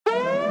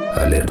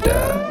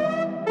Alerta,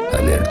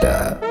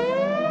 alerta.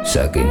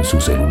 Saquen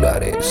sus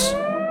celulares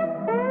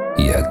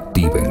y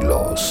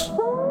actívenlos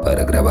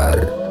para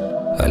grabar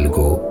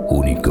algo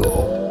único.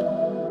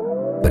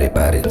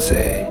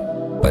 Prepárense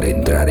para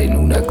entrar en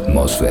una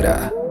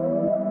atmósfera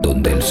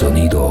donde el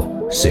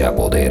sonido se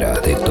apodera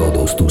de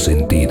todos tus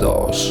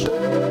sentidos.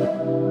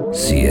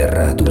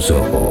 Cierra tus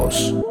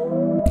ojos,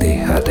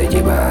 déjate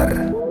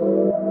llevar.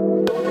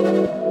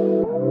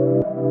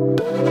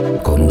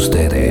 Con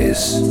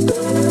ustedes,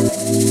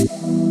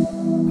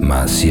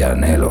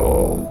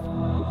 Massianello.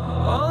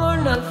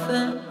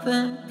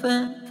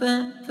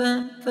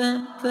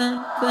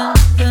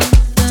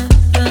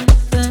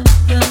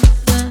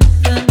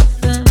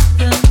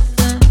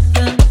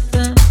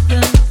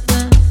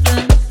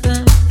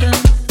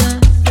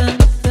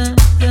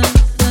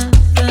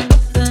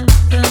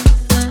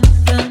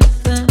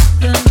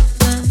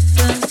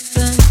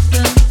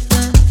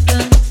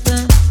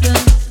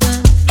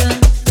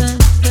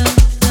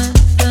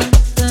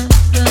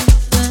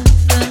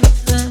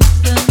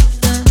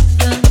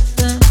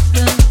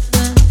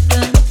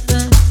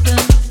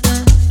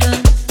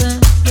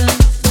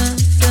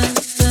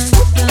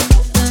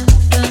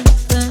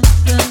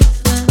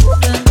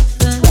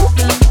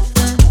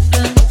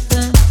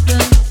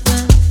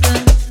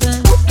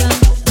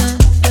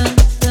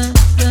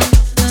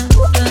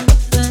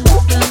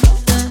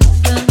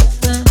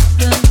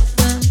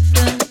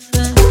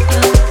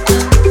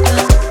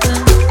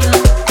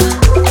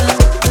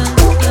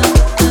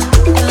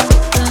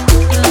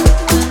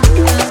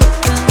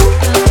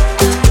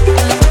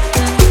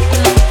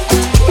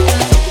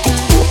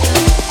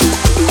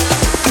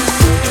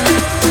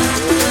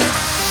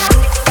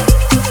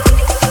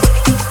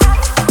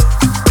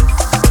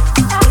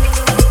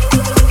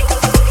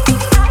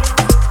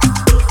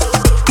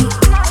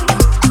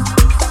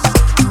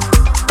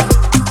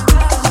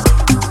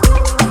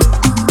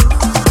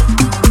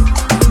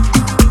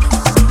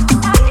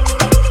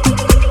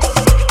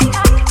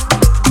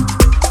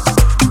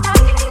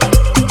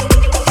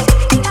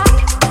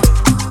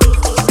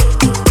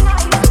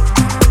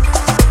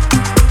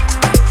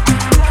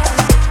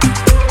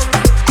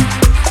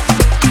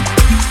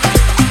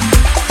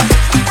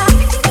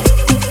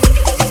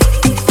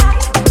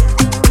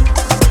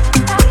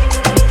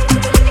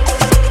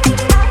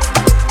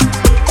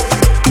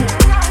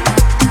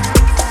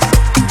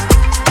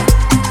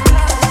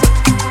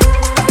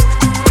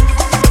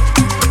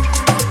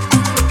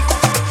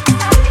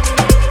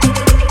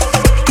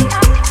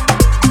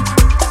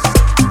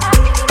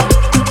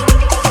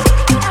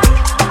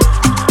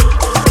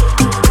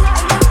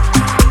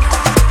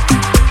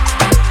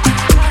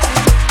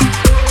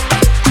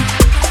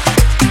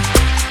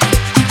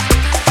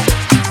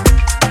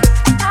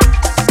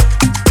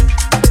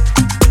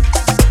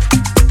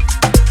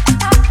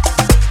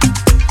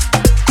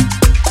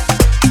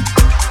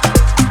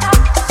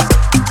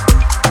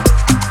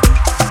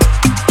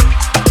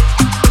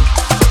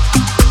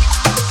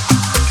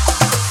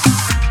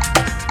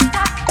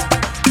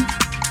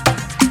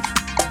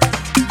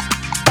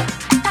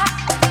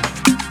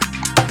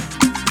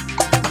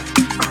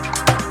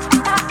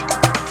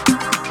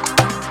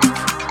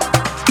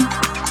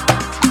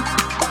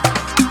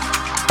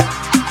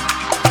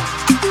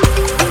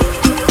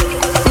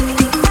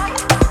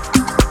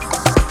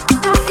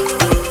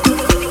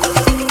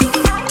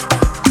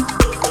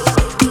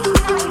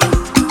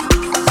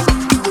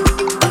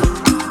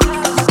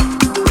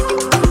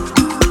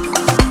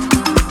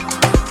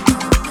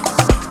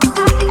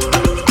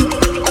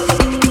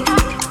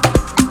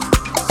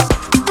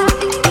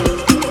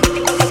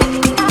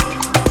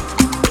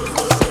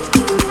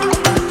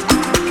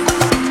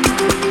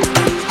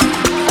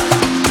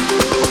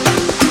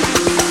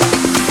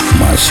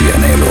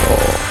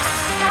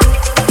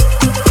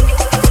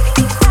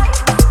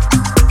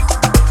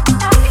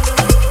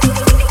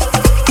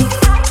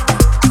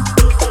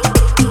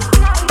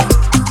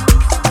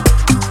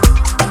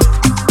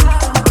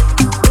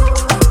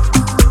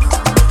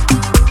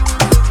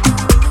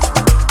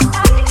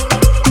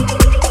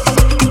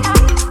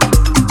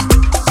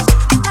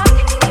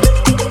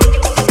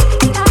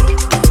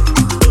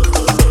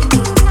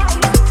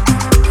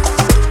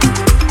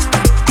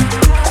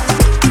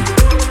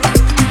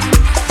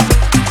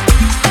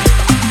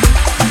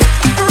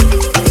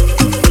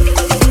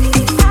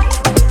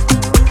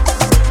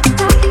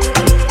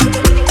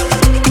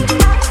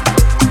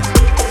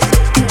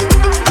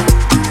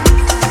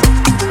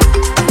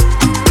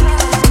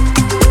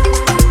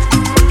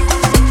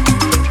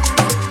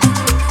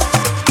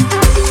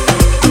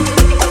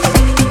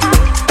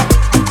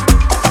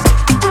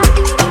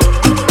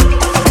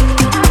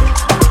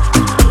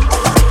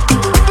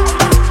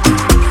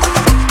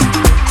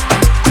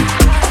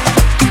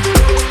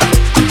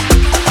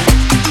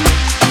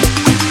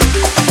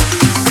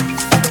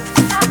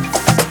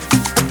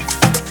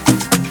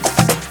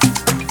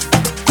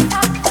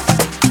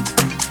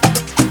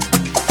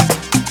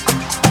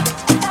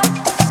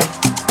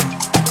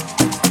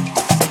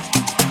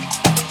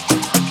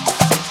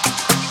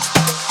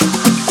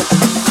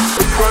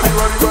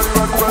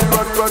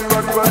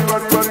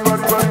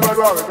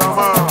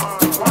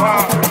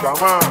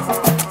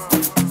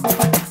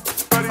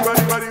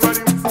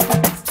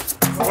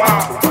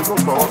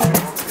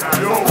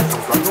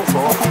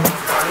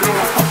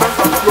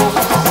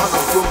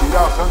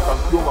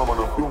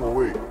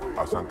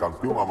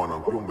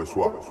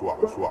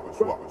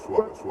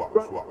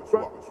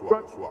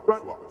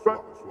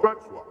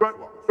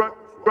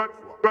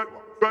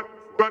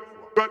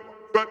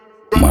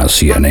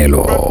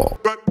 Massianello.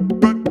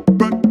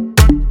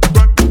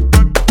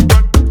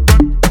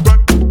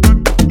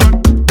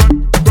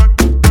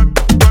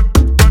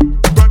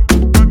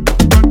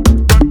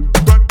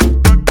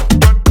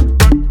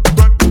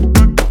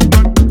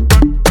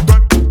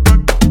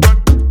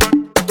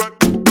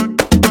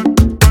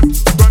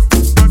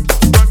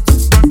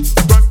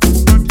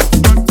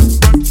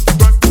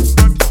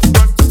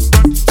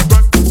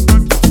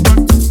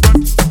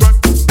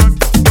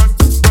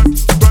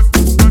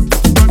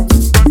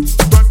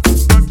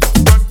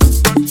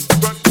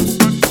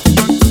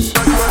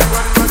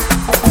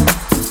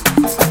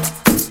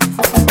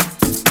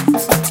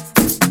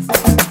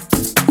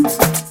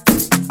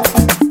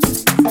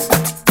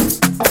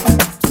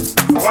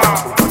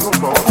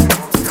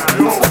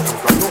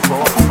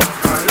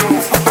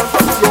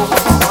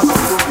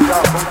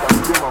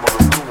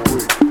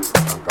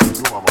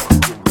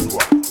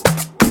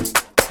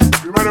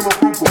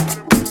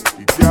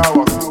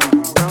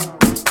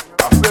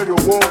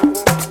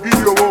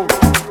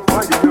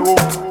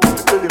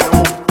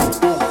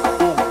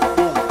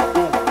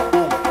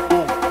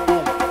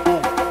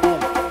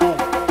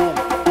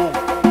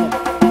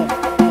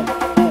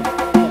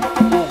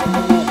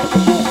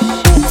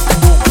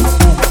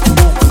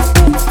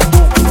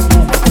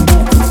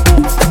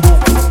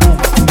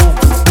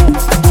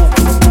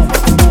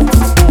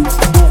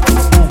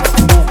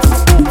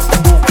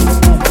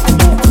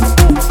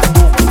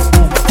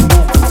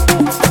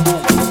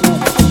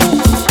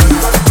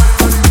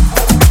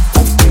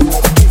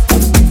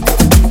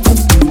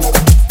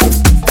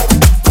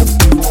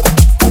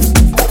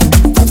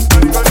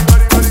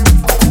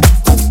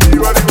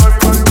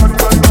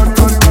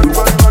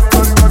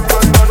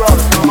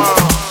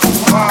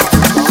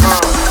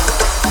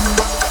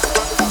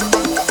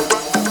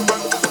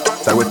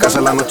 Salgo de casa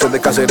en las noches de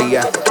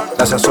cacería.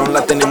 La sazón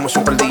la tenemos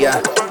siempre al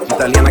día.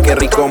 Italiana, qué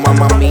rico,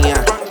 mamá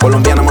mía.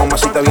 Colombiana,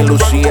 mamacita bien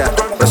lucía.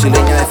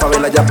 Brasileña de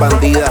favela, ya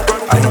bandida.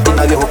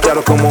 Argentina de ojos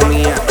claros como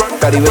mía.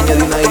 Caribeña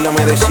de una isla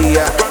me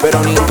decía,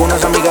 pero ninguna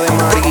es amiga de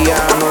María.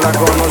 No la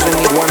conoce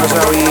ni buena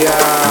sabía.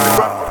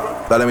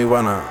 Dale mi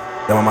buena,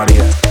 llama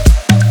María.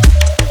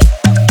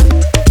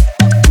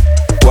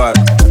 What?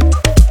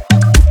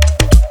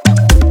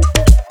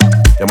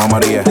 Llama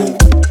María.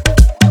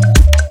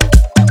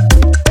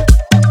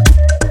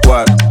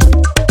 What?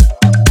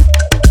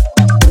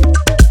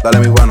 Dale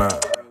mi buena,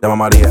 llama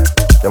María.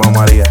 Llama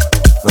María,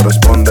 no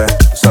responde,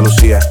 esa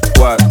Lucía.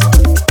 What?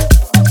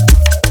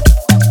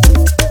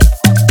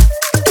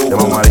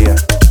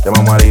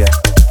 Llama María,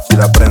 si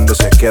la prende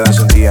se queda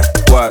encendida.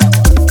 What?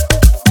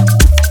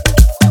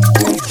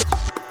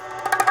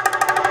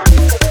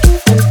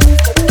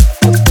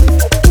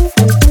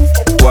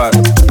 What?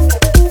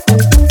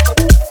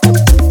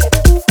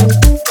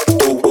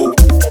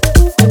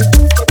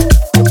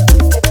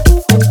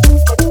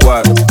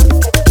 What?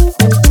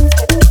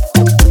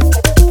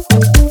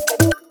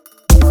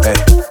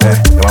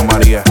 Llama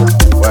María,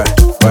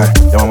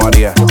 llama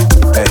María,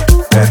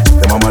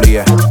 llama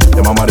María,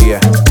 llama María,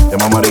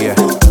 llama María,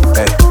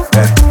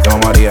 llama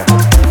María,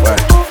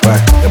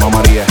 llama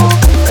María,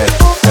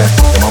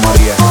 llama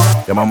María,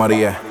 llama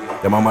María,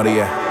 llama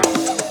María.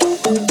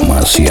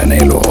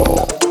 Massianello.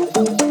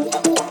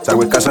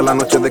 Salgo de casa en las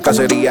noches de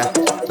cacería.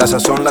 La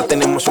sazón la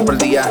tenemos siempre al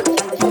día.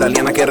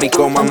 Italiana, qué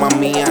rico, mamá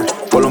mía.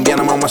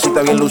 Colombiana,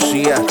 mamacita bien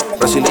lucía.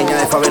 Brasileña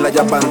de favela,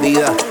 ya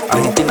bandida.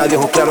 Argentina de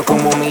ojos claros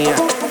como mía.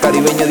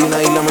 Caribeña de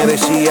una isla me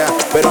decía,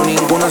 pero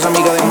ninguna es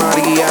amiga de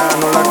María.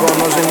 No la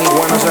conoce ni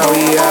buena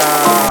sabía.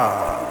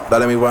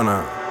 Dale mi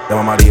buena,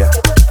 llama María.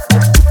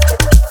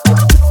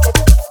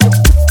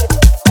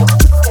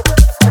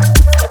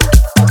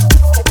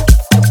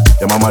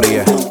 Llama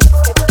María.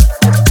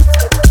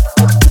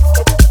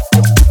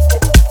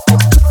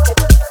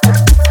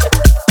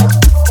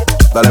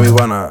 Dale mi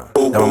buena,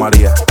 llama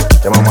María,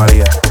 llama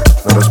María,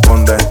 no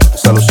responde,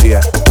 esa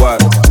Lucía. What?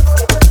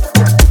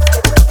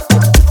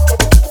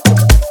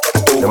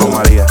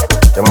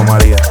 Llama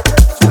María,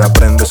 si la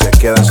prende se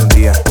queda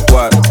encendida.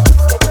 What?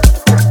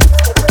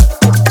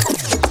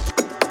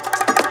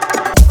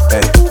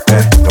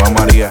 Llama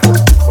María,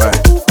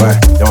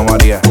 llama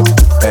María,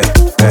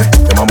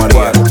 llama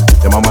María,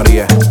 llama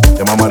María,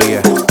 llama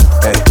María,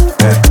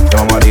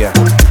 llama María,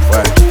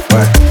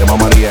 llama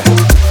María,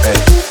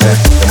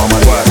 llama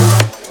María.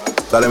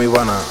 Dale mi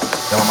buena,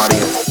 llama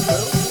María.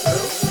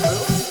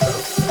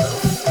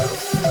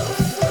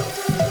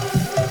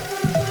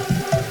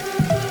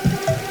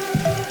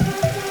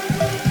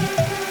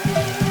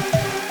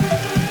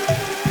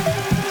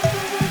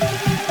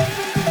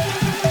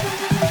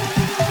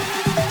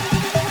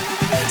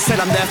 Said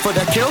I'm there for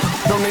the kill,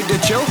 no need to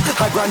chill.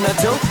 I grind the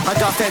till, I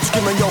got fans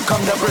screaming, yo,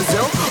 come to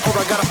Brazil. Or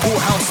I got a pool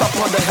house up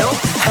on the hill,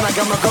 and I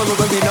got my girl who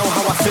really know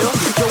how I feel.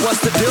 Yo, what's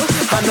the deal?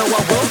 I know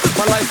I will.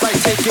 My life like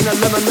taking a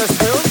limitless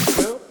pill.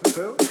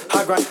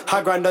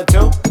 I grind the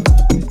till,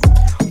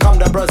 come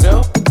to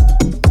Brazil,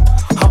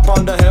 hop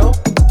on the hill.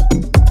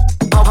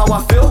 How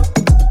I feel?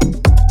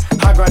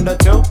 I grind the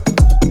till,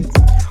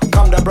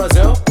 come to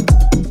Brazil,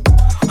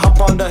 hop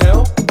on the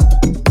hill.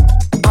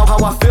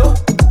 How I feel?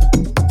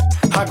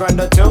 I grind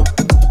the till,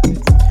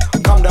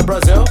 come to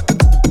Brazil,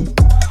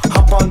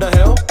 hop on the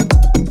hill.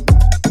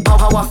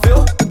 How I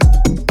feel?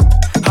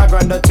 I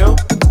grind the till,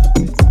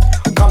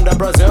 come to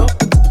Brazil,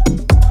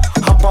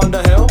 hop on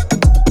the hill.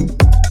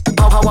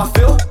 How I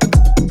feel?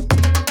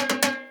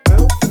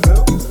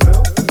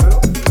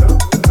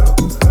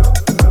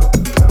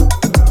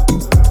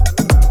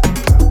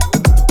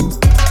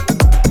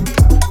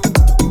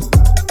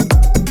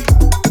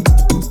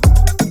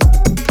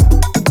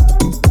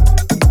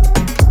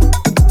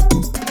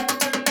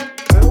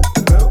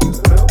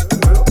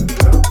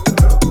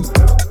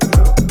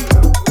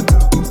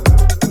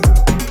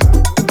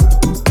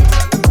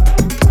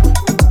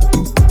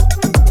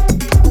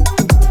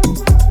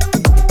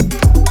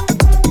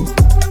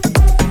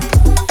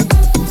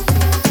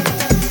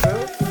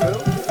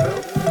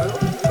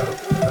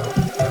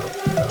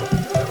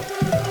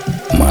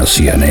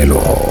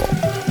 Massianello.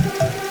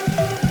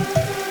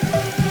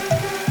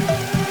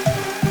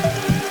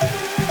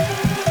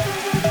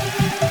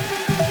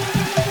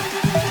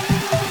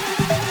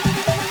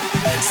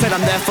 Said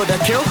I'm there for the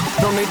kill,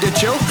 no need to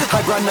chill.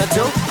 I grind the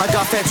till, I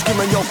got fans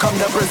screaming, yo, come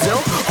to Brazil.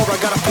 Or I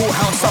got a pool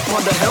house up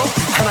on the hill,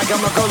 and I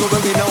got my girl who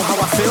really know how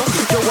I feel.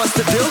 Yo, what's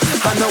the deal?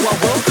 I know I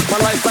will. My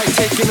life like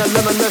taking a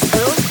limitless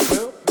pill.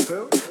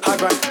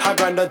 I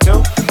grind the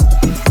till,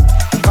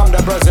 come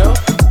to Brazil,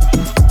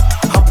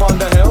 hop on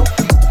the hill.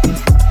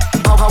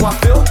 How I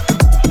feel?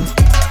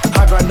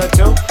 I grind the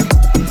till,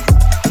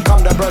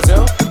 come to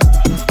Brazil,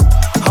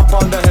 hop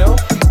on the hill.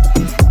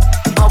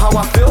 How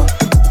I feel?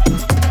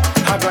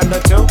 I grind the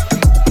till,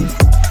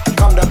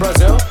 come to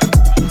Brazil,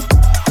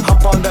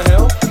 hop on the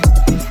hill.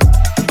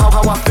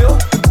 How I feel?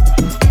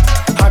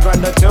 I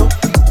grind the till,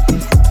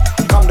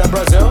 come to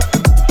Brazil,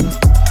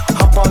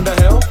 hop on the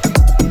hill.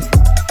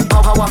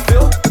 How I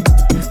feel?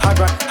 I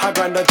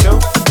grind the till,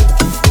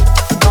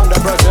 come to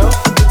Brazil,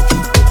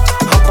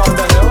 hop on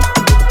the hill.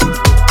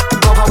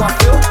 How I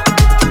feel?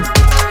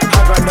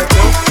 I grind the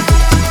till,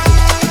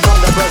 come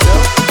to Brazil,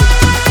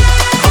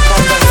 hop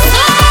on the hill.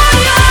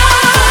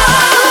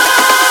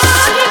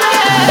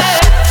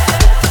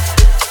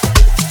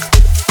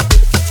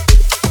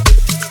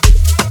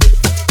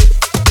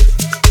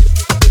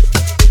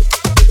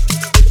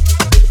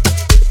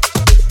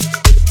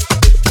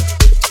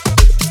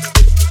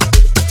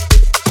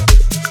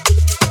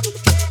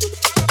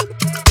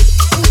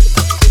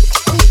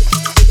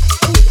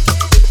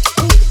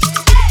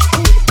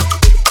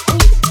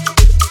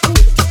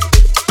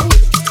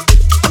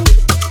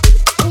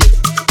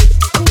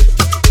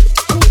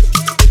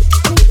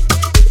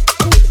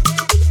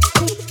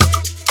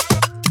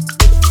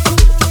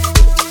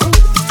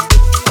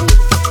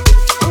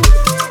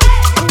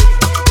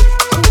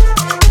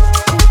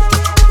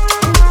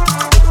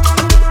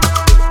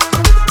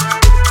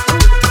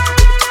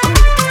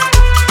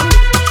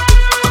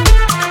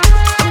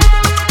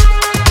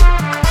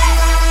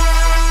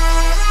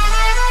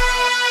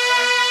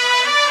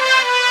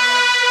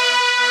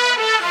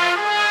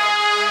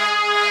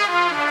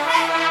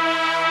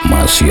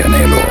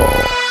 Massianello.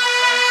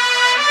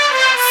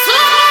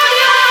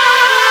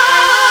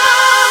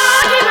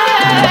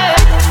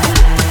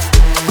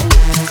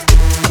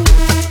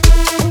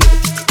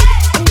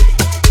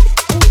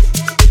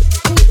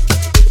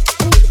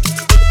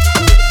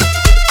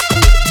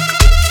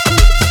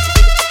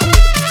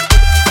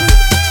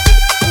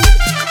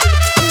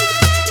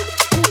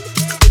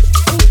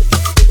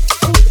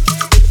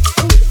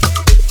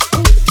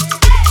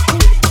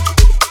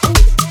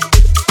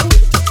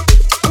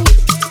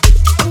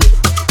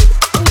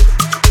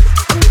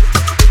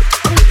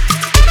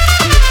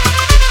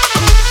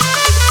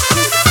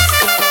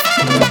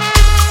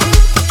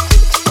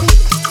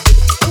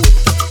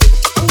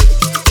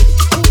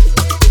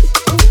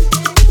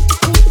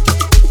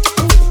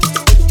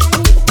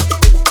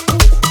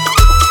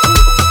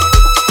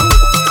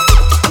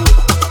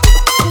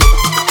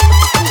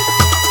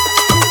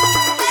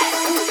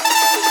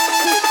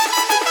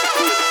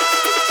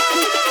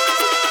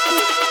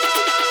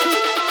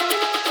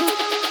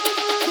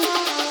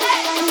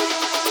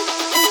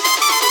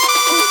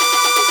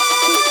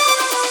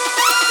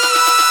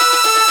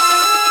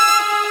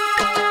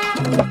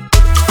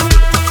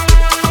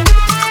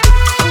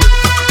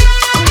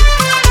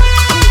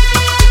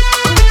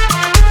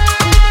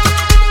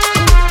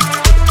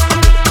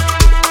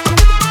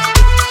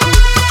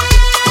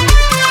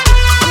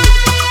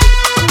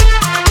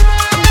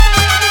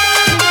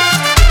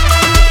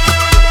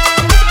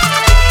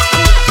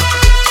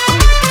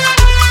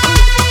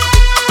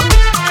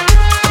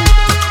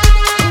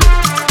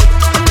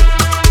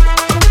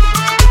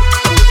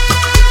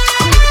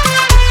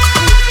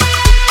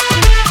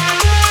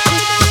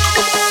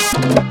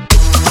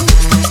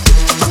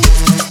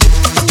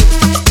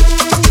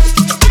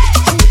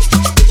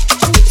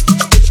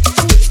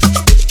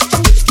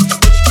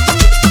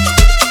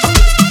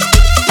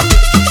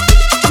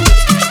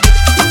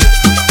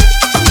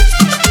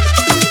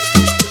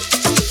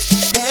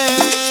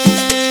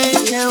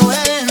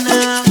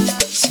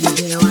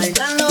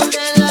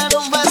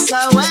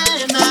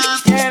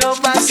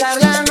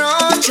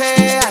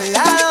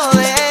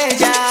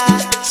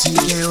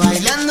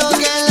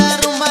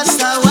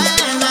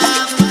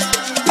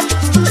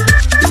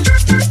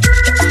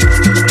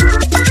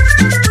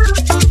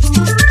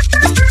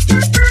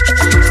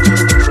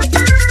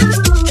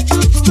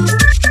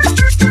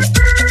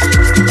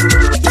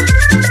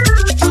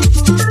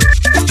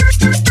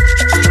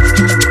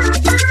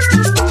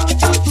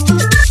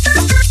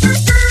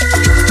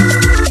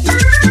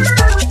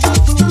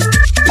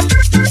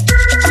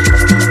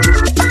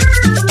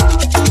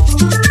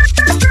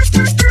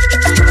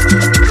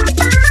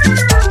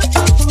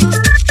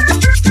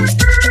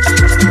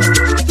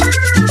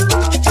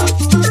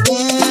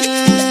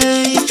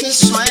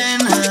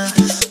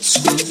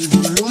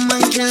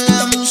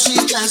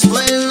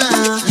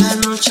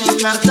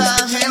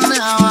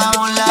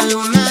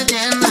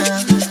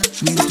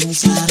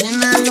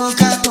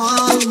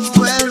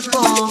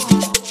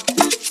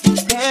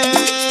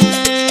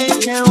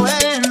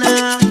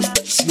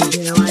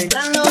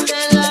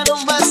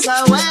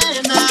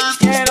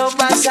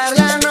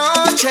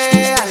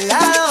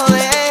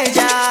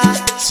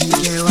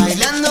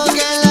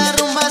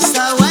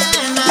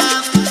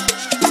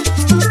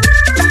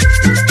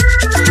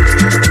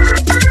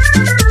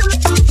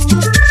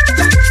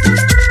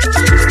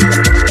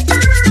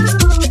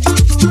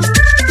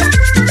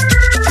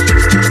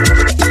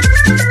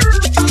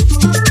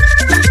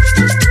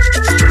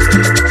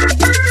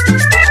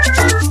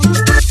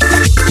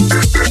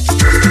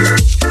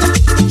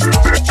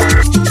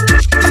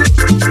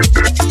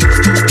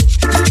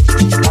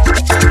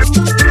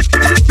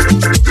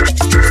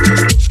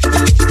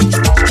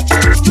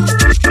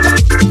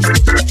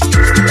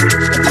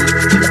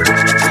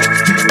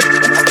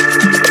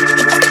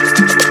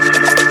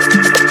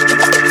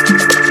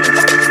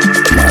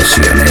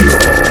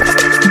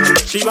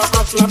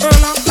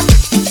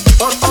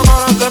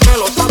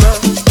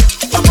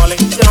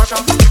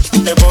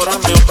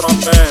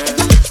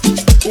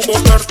 Cuba,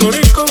 Puerto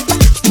Rico,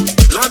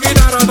 la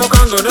guitarra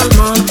tocando en el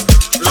mar.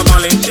 La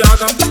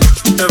Valenciaga,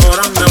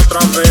 devórame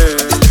otra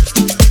vez.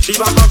 Si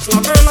vas a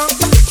Flabela,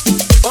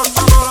 por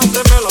favor,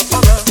 hacémelo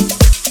saber.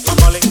 La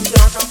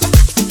Valenciaga,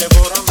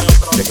 devórame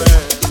otra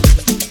vez.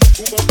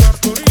 Cuba,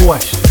 Puerto Rico.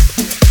 Question.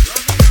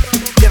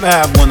 You ever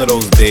have one of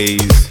those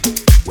days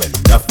when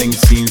nothing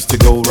seems to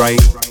go right?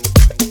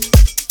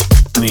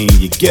 I mean,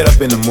 you get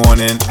up in the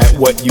morning at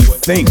what you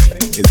think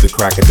is the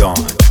crack of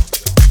dawn,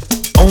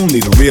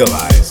 only to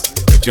realize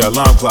that your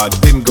alarm clock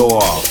didn't go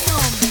off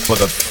for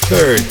the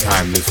third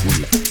time this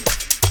week.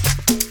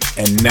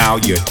 And now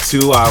you're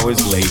 2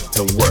 hours late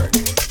to work.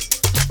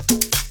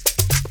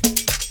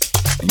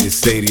 And you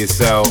say to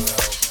yourself,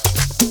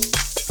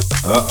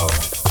 uh-oh.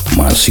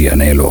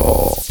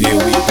 Massianello. Here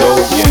we go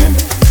again.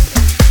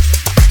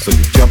 So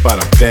you jump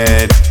out of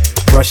bed,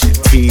 brush your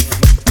teeth,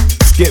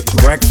 skip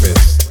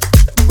breakfast,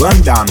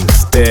 run down the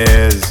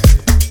stairs,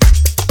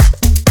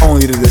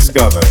 only to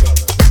discover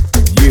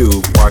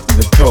you parked in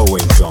the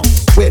towaway zone,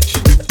 which,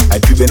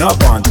 had you been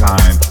up on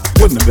time,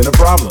 wouldn't have been a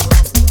problem.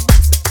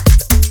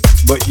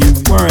 But you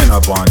weren't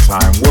up on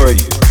time, were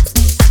you?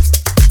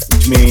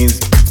 Which means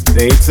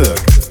they took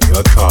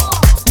your car.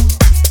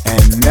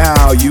 And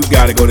now you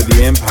gotta go to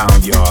the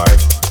impound yard.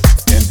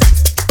 And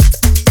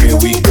here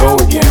we go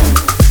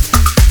again.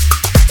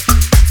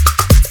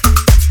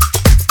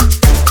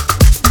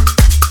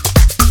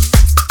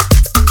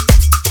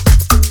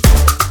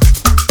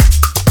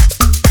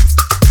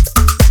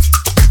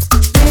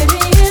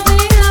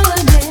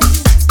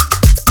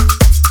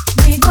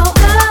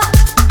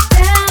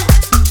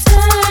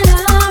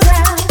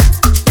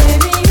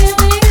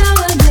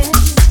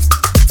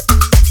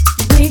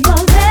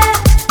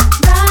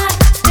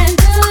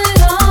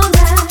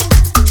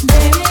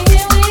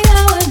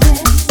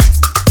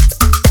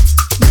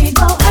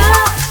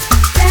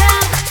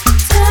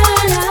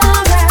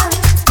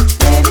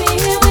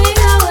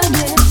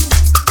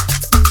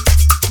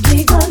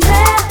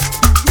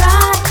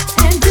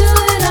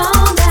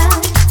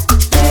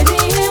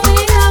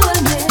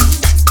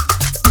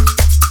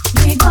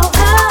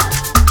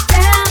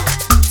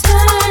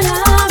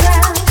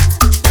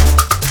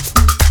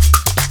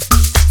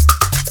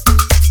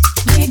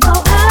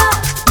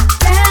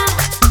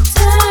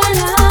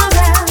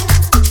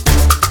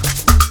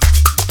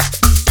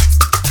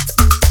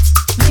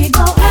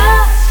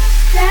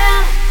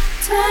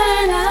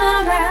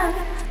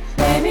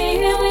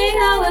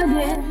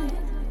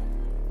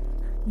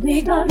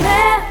 We go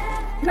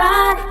left,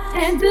 right,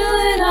 and do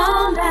it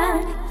all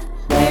night.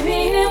 Baby,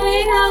 here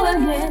we go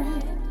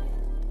again.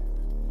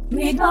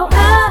 We go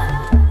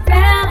up,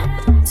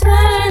 down,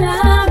 turn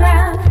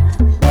around.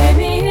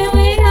 Baby, here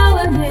we go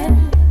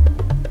again.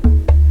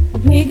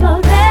 We go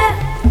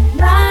left,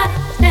 right,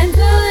 and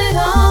do it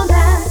all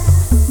night.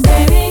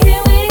 Baby,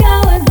 here we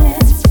go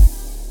again.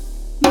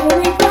 Here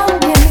we go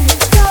again,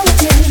 go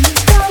again,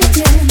 go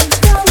again,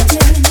 go again, go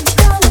again,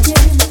 go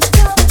again,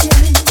 go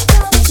again,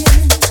 go again.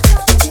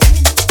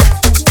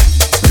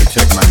 Let me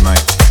check my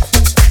mic.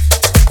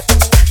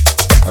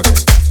 Okay.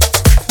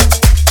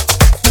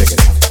 Check it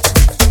out.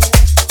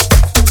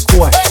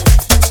 Question.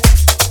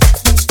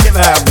 You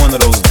ever have one of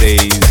those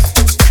days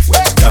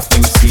when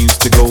nothing seems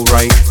to go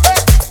right?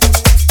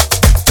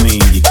 I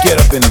mean, you get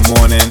up in the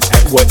morning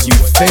at what you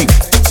think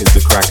is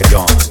the crack of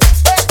dawn,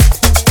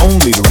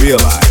 only to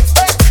realize,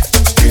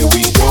 here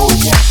we go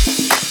again.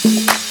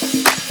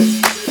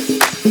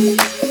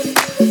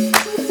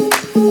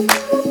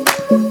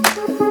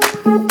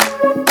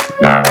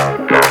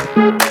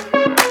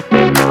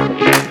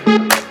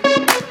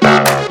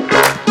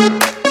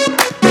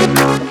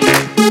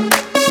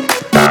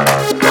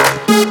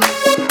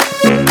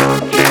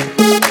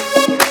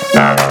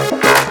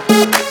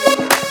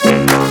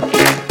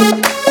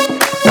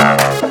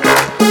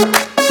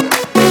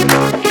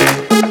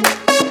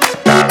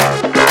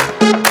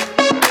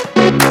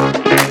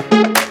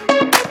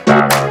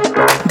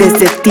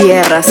 Desde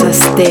tierras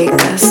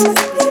aztecas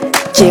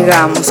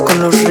llegamos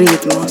con los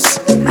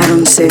ritmos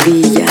Aaron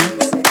Sevilla,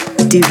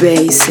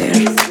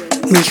 D-Baser,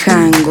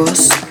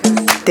 Mijangos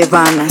te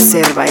van a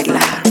hacer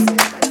bailar.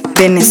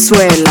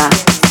 Venezuela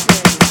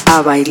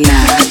a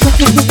bailar.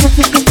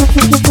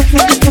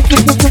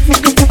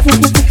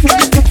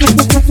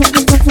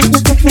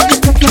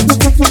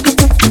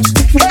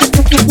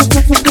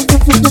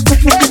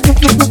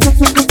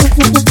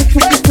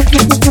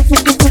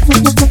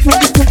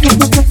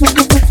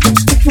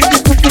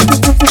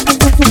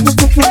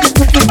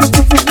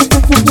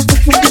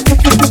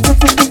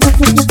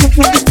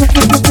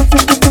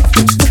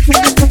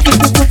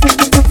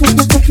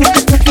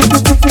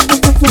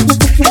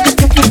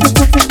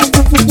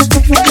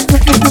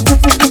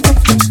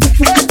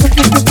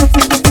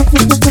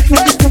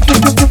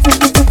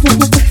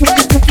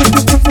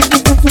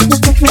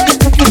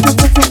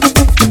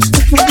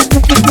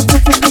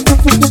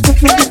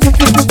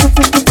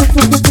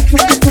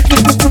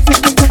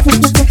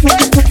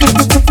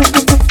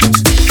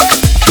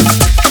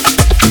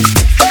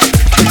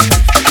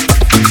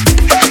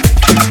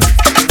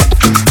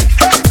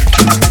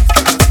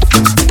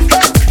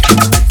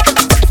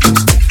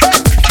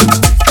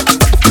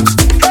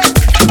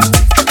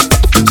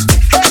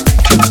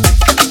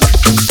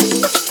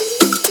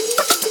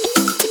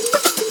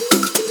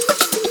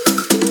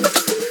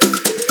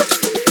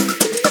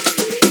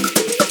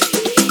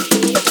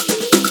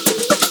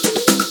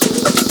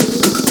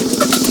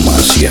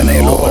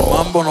 Massianello. ¿No va pa'l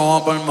mambo, no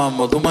va pa'l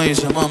mambo? Tú me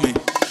dices, mami.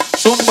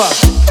 Zumba.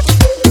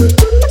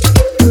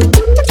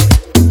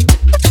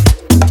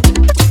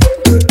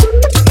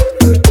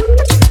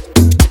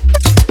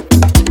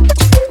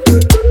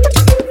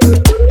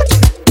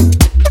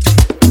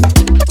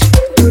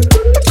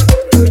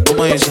 Tú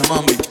me dices,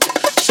 mami.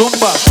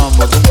 Zumba.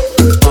 Mambo tú,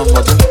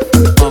 mambo tú,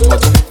 mambo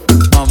tú,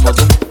 mambo tú, mambo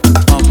tú,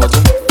 mambo tú,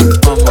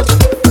 mambo tú,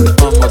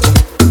 mambo tú,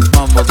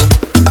 mambo tú,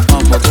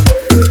 mambo tú,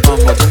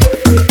 mambo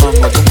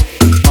tú,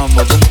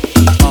 mambo tú,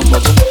 mambo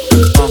tú,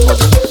 mambo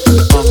tú,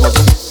 mambo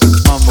tú,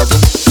 mambo tú.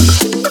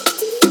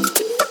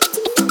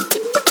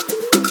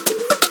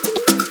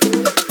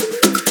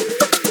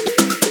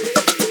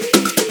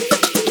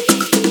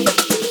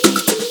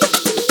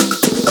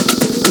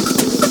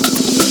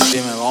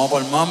 Dime, ¿vamos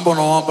pa'l mambo o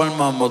no vamos pa'l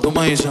mambo? Tú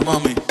me dices,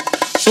 mami.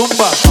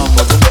 Zumba.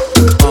 Mambo tú,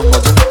 mambo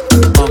tú,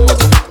 mambo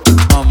tú,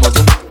 mambo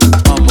tú,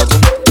 mambo tú, mambo tú,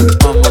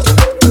 mambo tú,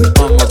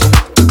 mambo tú,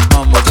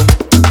 mambo tú,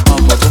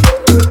 mambo tú,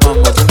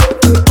 mambo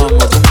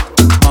tú,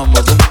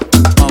 mambo tú, mambo tú,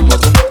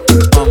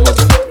 mambo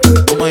tú.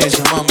 Tú me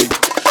dices, mami.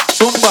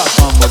 Zumba.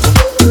 Mambo tú,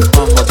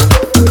 mambo tú,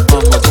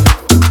 mambo tú,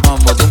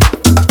 mambo tú,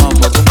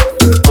 mambo tú,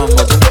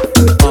 mambo tú,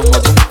 mambo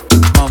tú,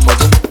 mambo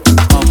tú,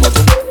 mambo tú,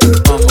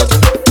 mambo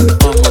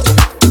tú,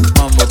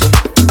 mambo tú, mambo tú,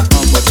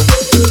 mambo tú.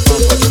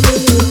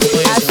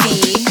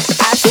 Así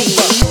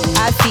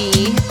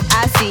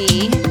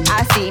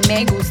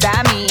me gusta a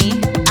mí. Así me gusta a mí.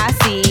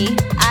 Así.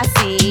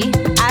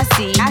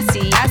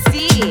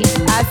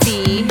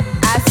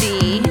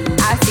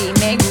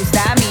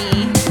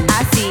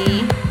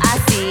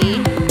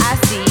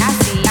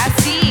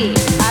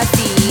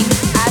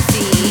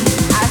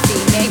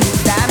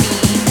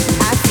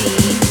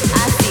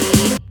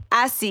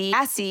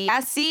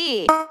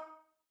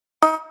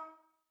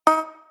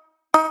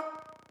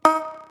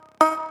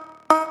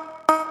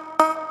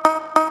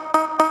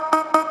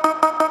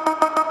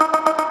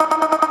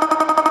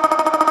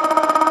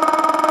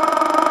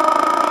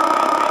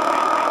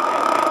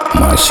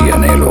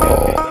 Massianello.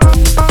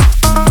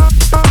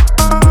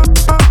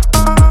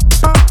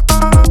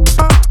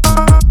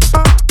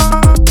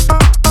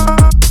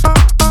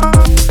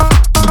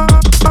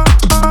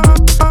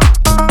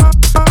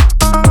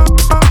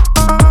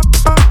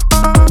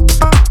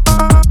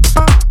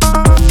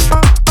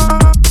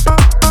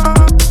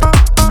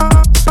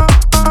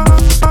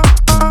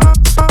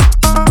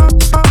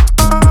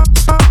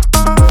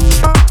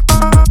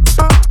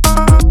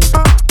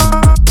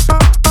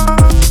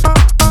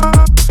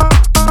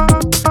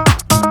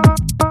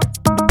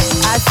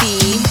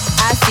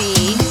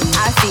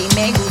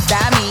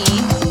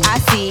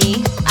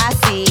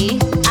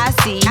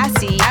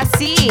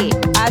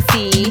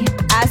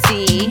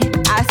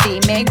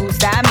 Así me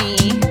gusta a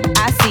mí.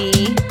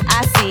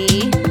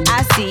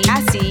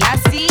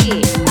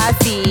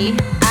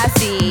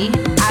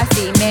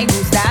 Así me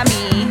gusta a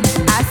mí.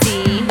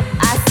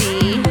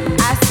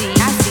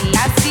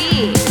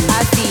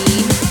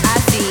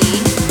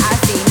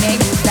 Así me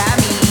gusta a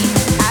mí.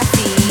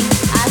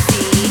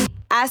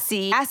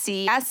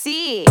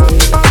 Así.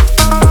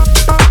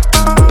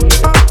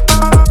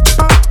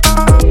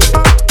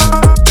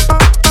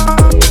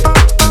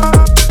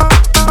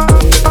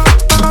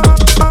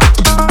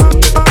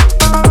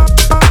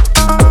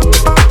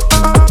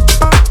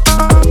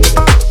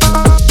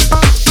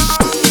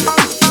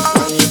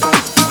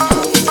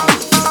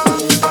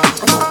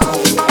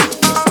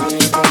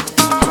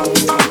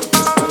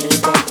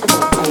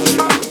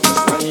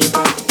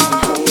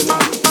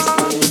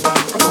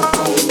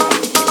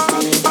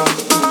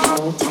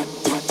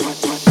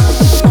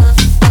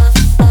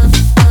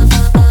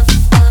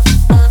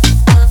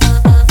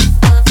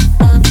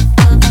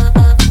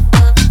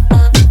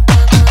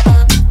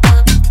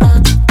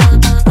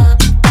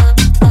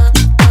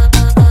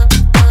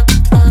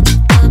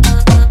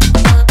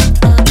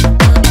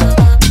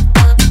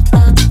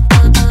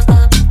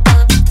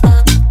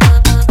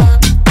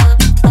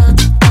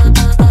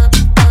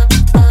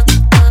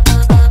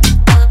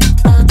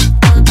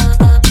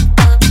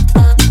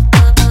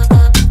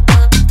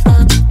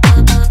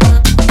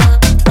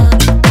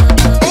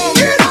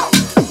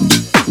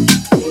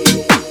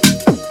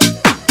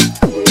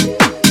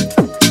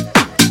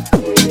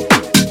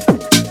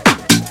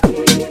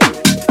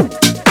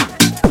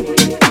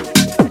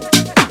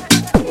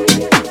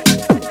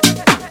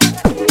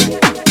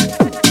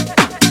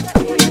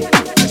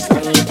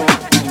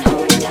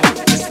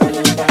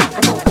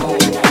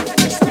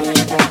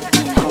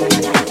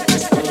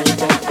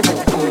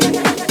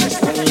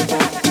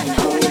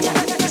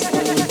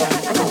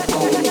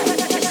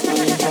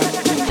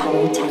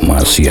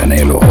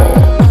 Massianello.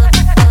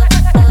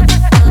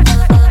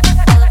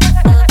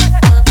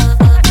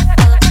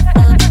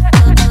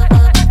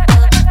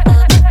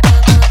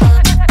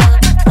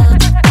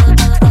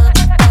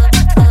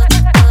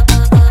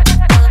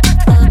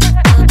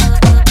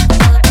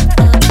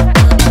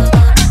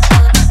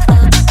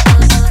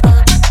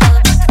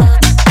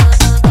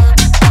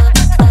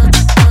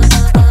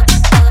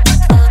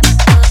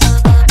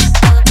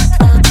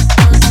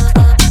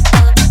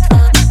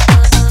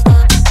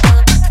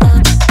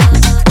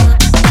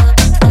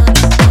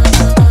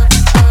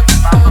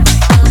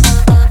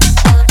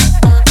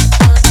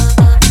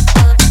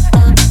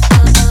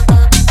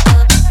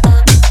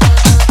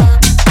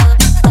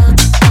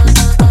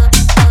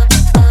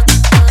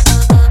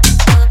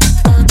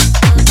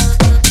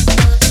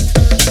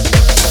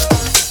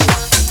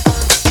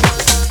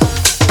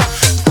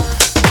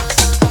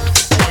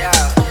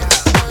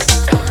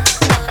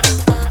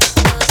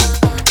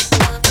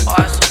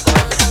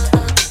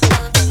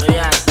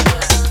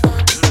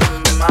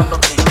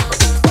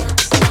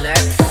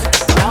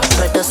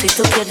 Si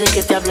tú quieres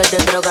que te hable de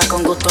droga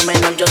con gusto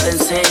menor, yo te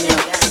enseño.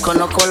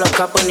 Conozco los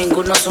capos y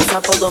ninguno son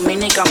sapos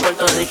dominican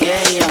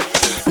puertorriqueños.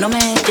 No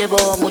me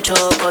llevo mucho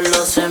con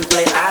los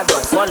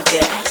empleados,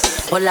 porque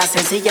por la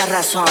sencilla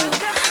razón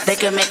de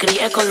que me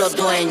crié con los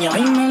dueños.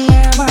 Hoy me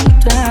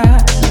levanté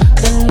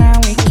del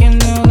lado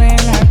izquierdo de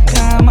la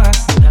cama.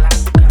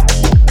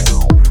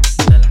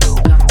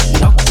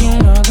 No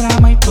quiero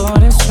drama y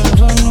por eso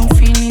solo un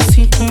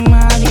finicito y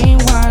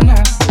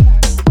marihuana.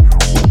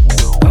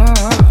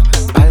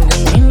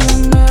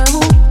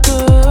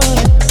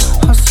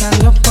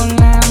 Joseando por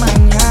la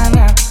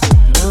mañana,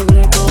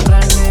 logré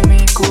comprarme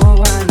mi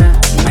cubana.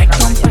 Me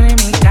compré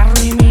mi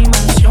carro y mi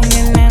mansión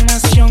en la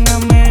nación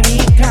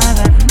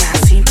americana.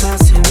 Nací pa'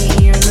 ser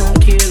mío, no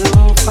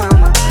quiero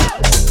fama.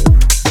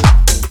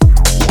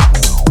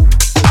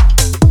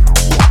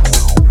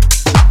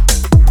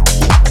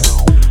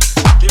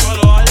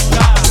 Dímelo,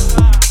 Alta,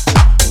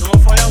 no me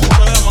falla un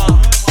tema.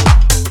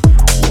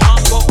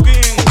 Mambo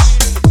Kings,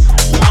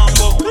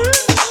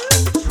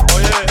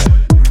 oye.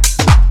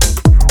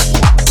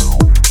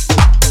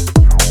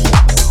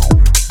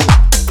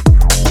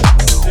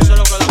 Dice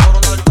lo que la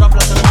corona del trap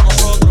la tenemos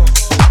nosotros.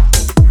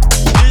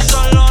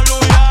 Díselo,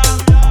 Luya.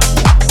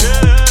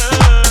 Yeah.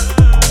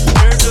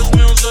 Hear this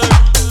music.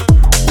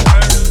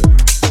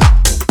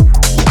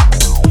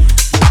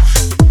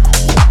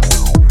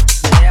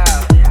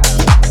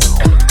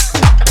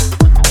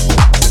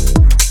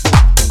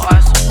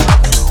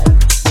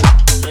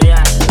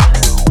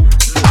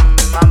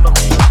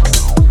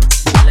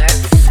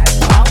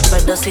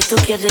 Pero si tú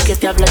quieres que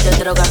te hable de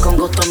droga con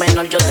gusto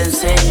menor, yo te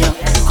enseño.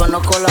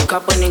 Conozco los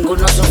capos y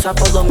ninguno son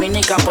sapos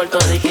dominican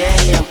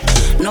puertorriqueños.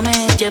 No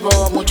me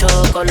llevo mucho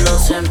con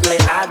los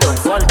empleados,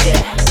 porque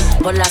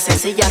por la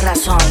sencilla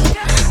razón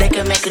de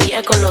que me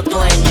crié con los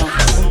dueños.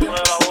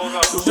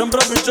 Tú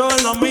siempre pichó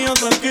en la mía,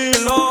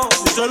 tranquilo.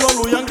 Díselo,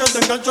 Luyan, que te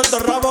engancho este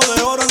rabo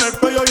de oro en el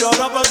pello y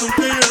ahora pesa un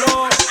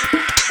kilo.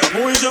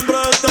 Muy siempre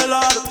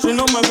estelar. Si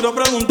no me quiero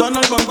preguntar en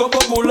el Banco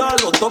Popular.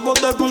 Los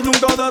topos de push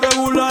nunca de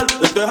regular.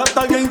 Es que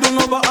hasta alguien tú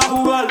no vas a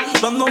jugar.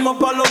 Dando más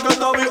palos que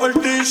David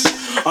Ortiz.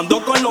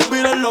 Ando con los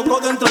virus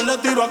locos de entre le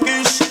tiro a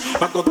Kiss.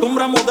 Me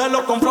acostumbro a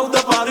modelos con flow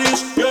de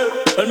París. Yeah.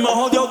 El más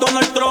odiado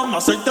Donald Trump.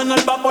 Aceite en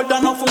el vapor, ya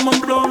no fumo en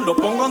blon. Lo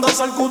pongo a andar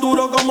al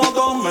futuro como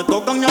Don. Me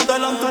tocan y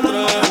adelante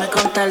tres. Déjame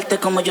contarte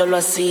como yo lo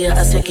hacía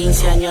hace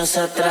 15 años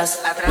atrás.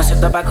 No se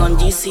tapa con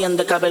GC en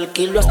de cabe el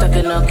kilo hasta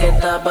que no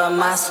quedaba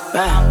más.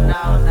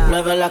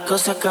 Luego las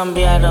cosas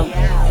cambiaron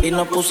y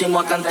nos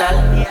pusimos a cantar.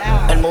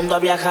 El mundo a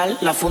viajar,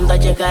 la funda a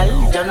llegar.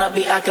 Ya no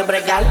había que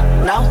bregar,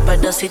 no.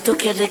 Pero si tú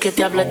quieres que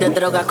te hable de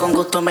droga con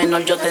gusto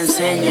menor, yo te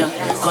enseño.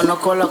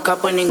 Conozco los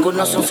capos y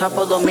ninguno son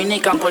sapos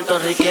dominican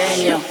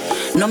puertorriqueños.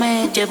 No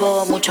me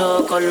llevo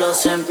mucho con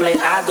los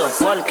empleados,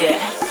 porque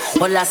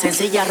por la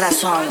sencilla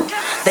razón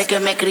de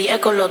que me crié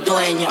con los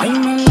dueños. Hoy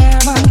me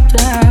levanté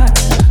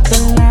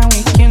del lado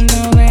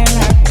izquierdo de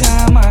la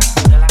cama.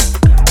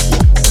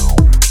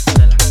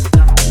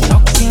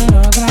 No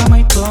quiero drama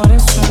y por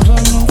eso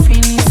solo un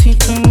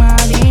finicito y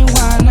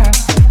marihuana.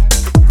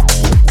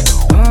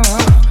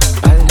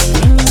 Al de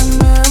mí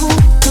me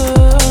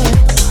gustó,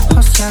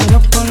 joseando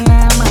por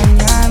la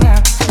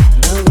mañana,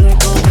 logré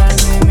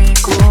comprarme mi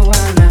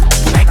cubana.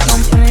 Me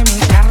compré mi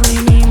carro y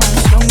mi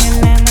mansión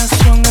en la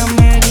nación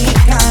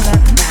americana.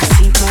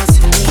 Nací pa'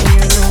 ser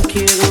mío, no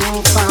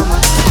quiero fama.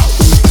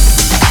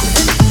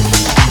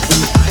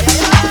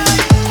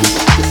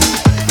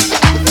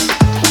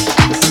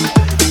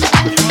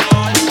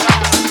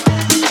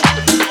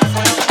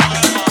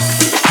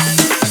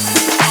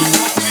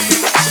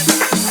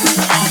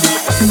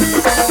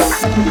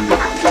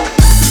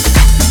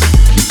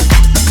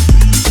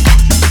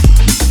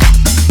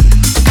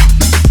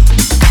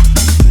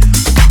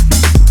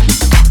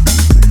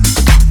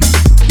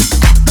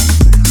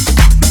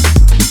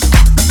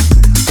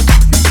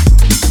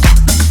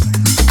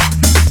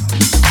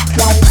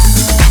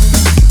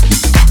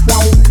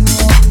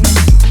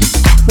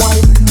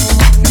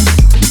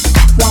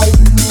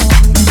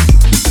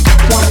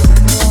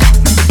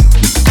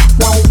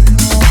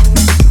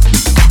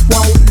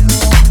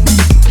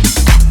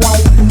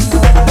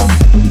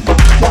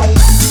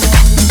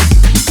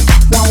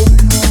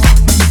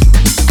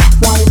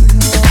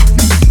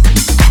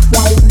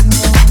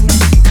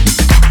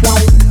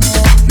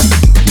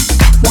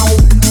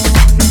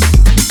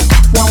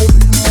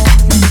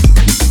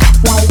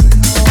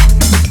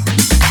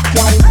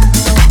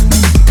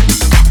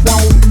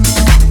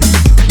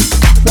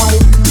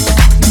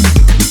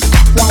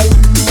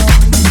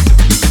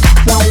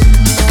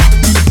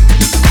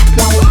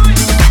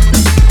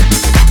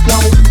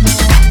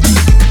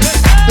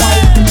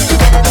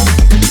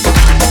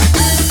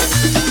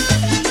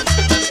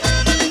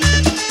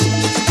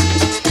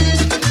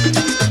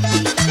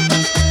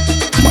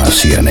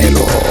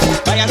 Massianello.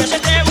 Varias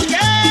veces te busqué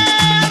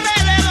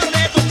alrededor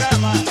de tu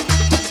cama.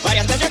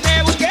 Varias veces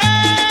te busqué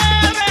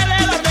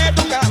alrededor de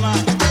tu cama.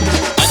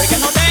 Al que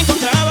no te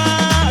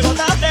encontraba,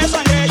 gotas de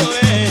sangre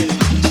lloré.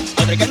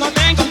 Al que no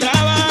te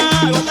encontraba,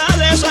 gotas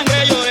de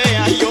sangre lloré.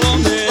 Ay,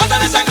 hombre.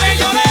 Gotas de sangre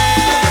lloré.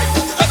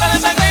 Gotas de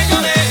sangre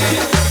lloré.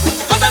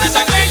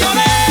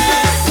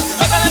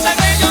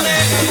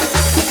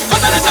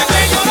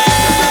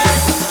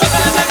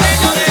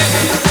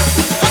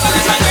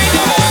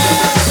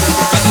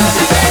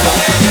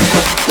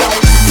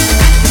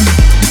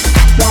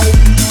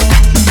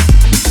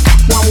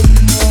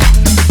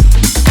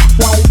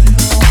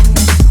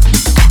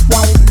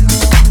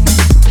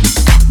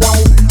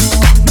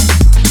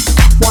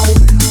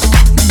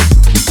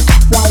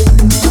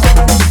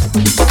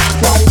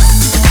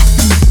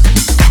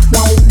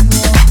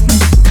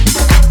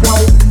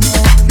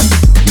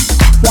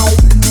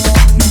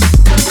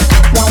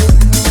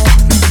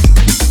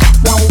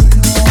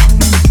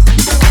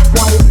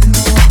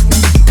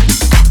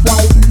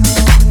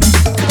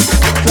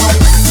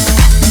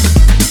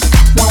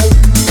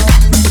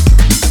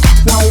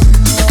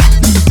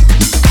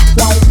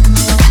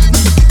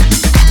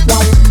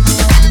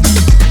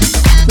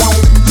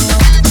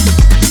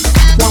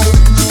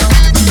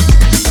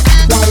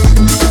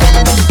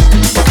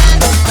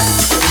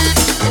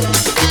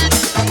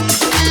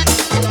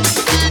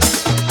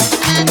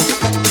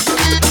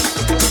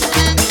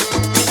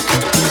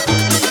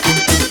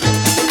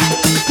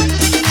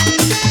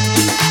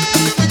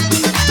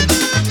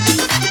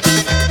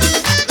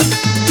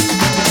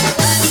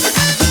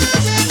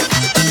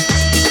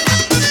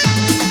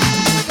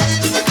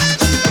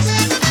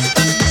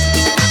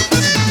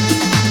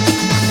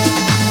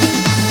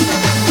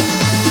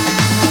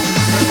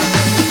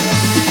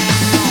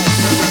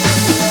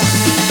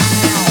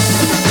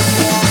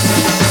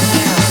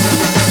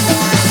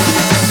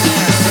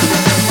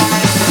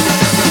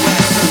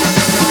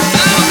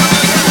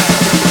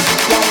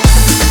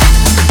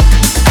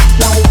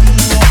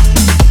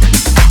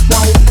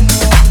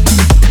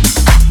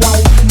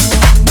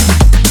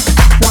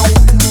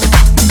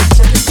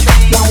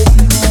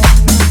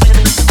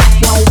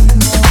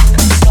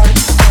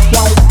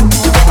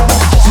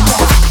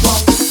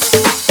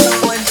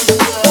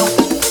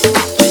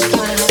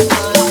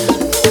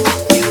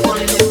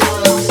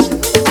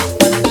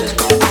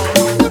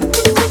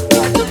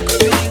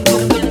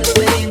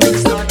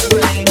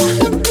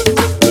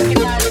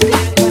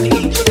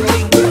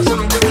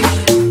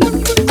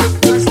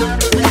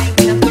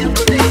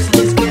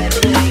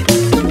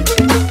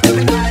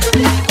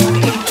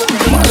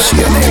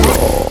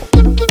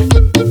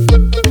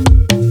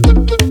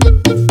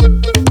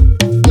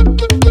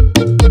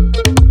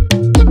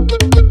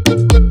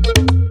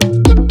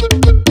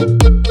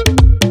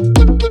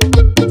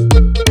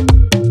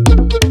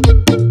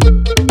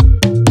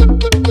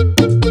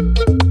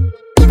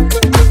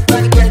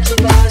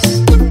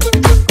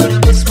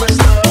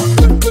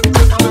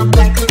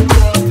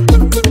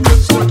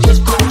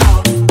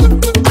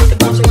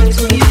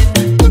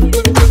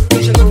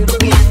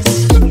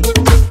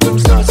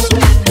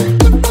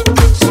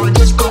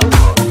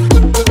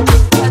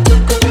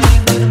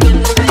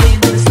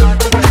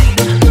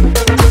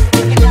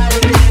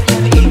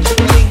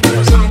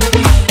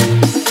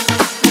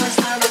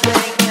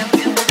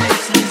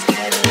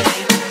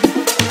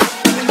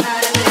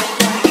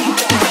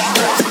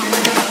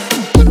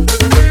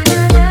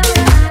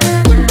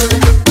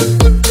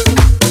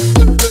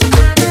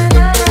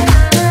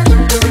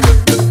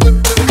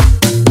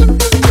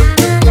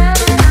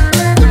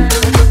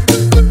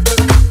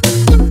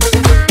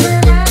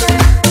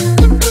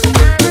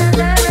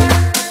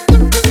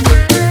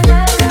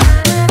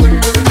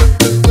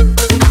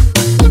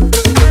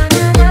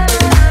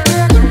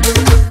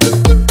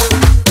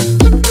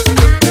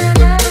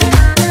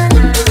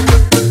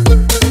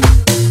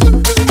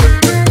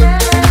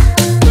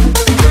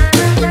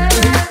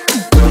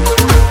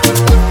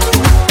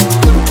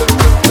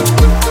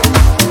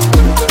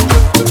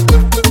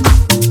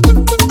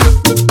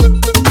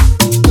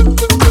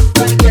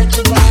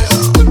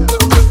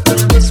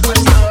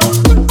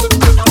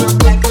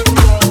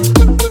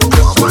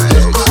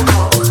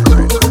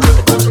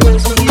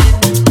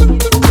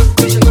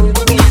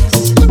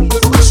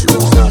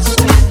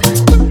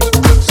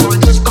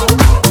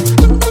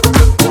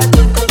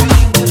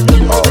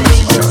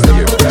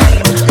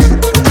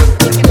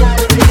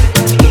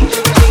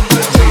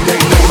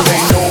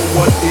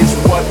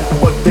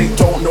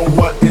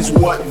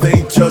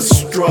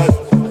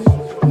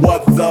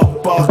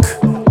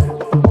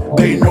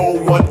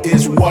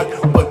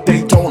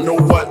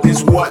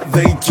 is what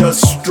they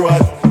just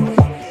strut.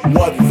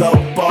 What the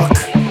fuck?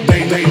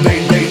 They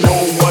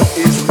know what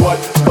is what,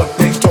 but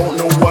they don't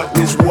know what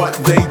is what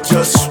they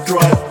just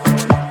strut.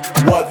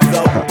 What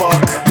the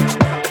fuck?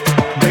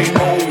 They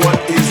know what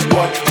is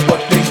what,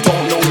 but they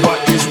don't know what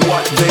is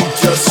what they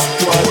just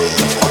strut.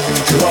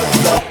 What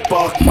the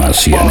fuck?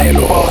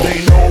 Massianello. They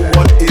know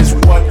what is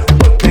what,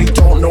 but they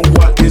don't know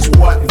what is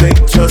what they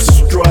just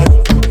strut.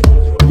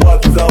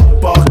 What the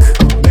fuck?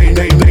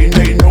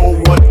 They know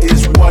what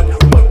is what,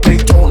 but they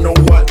don't know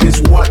what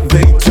is what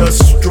they just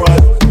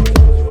strut.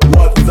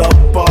 What the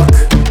fuck?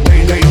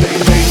 They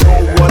know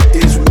what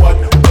is what,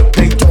 but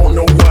they don't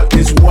know what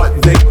is what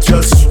they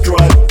just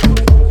strut.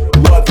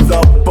 What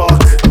the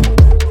fuck?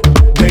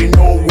 They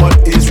know what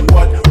is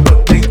what,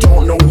 but they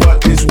don't know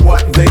what is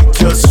what they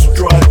just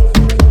strut.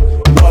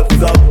 What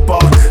the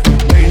fuck?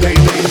 They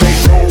know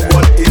what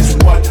is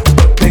what,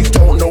 but they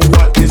don't know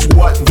what is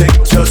what they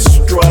just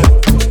strut.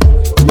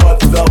 What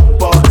the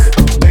fuck?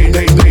 They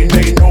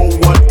know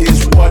what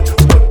is what,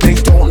 but they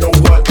don't know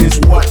what is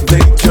what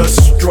they just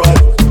strut.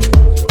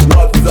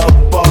 What the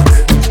fuck?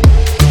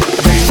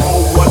 They know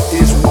what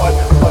is what,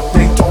 but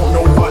they don't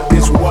know what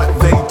is what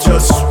they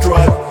just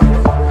strut.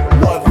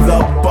 What the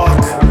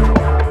fuck?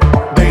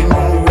 They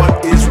know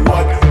what is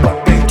what, but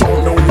they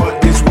don't know what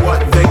is what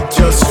they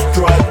just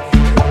strut.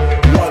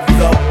 What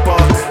the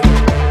fuck?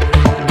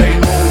 They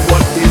know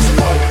what is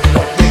what,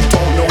 but they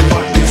don't know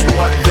what is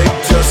what they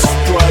just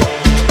strut.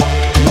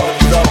 What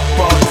the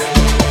fuck?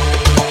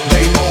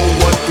 They know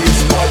what is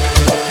what,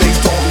 but they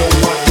don't know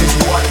what is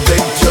what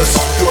they just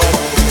strut.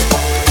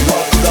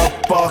 What the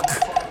fuck?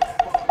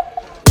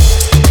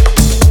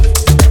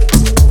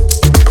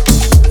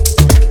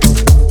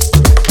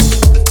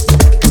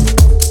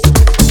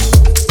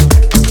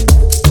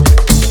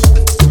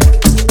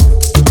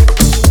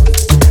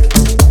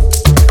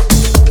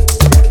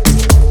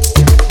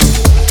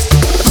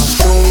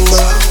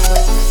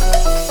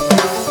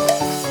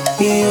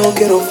 Y yo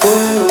quiero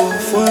fuego,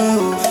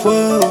 fuego,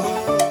 fuego.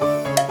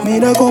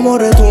 Mira cómo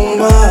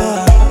retumba.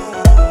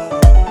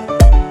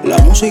 La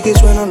música y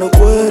suena los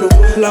cueros,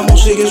 la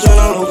música y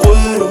suena los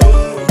cueros.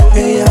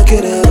 Ella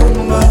quiere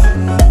rumba.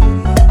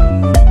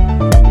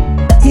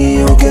 Y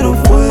yo quiero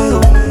fuego.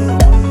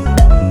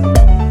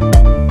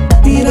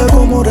 Mira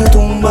cómo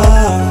retumba.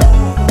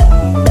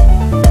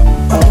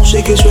 La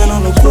música y suena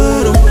los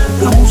cueros,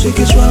 la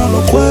música y suena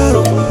los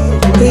cueros.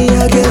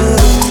 Ella quiere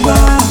rumba.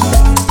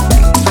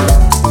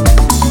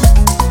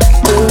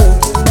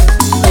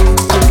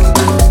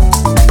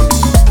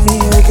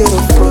 Quiero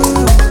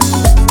fuego.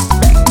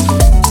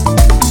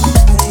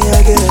 Ella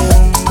quiere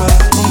rumba,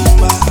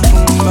 rumba,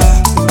 rumba.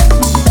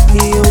 Y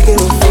yo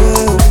quiero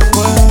fuego,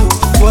 fuego,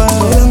 fuego.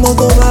 Bailando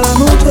toda la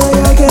noche,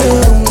 ella quiere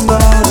rumba.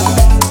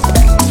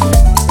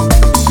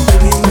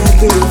 Y me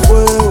pide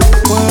fuego,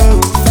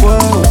 fuego,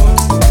 fuego.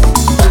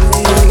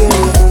 Ella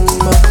quiere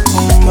rumba,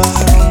 rumba,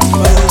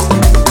 rumba.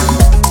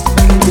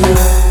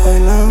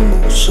 Bailando,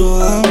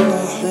 sudando.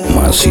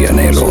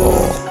 Massianello.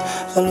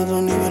 Al otro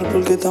nivel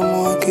porque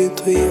estamos aquí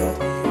tú y yo.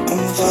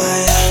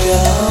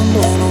 Viajando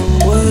en un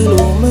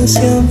vuelo, me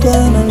siento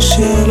en el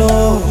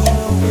cielo.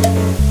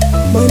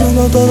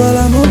 Bailando toda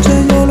la noche,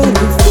 yo le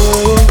doy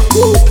fuego.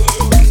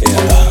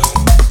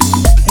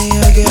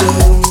 Ella quiere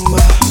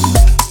rumba.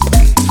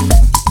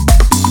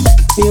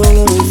 Yo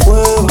le doy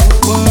fuego,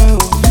 fuego,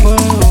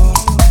 fuego.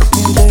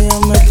 Mientras ella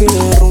me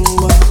pide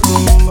rumba,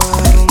 rumba,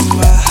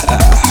 rumba.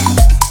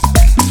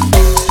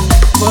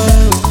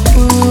 Fuego,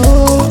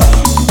 fuego.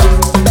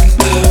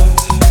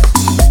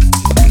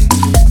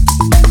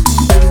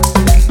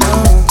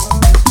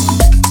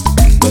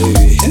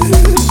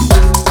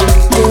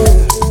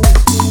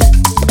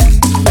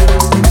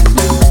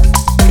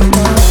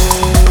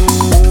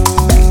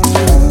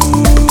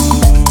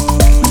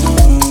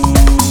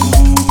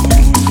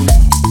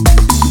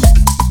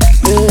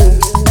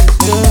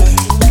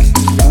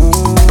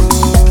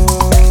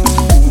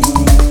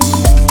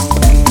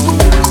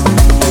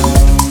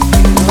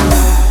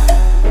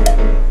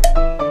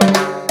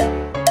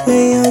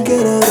 Ella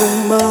quiere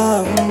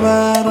rumba,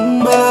 rumba,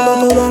 rumba.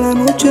 Toda la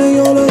noche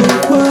yo le doy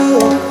fuego,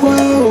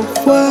 fuego,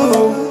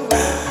 fuego.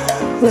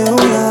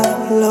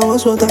 La voy a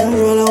soltar,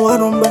 yo la voy a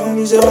romper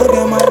y se va a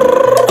quemar.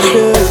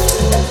 Yeah.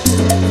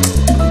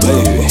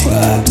 Baby,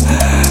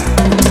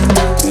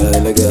 mira,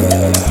 dile que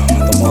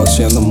estamos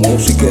haciendo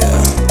música.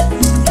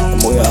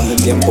 Estamos llevando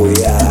el tiempo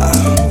ya.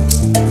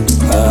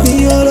 Y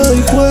yo le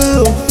doy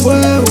fuego,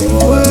 fuego,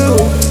 fuego.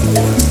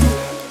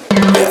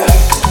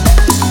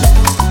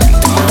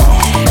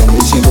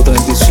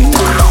 2135.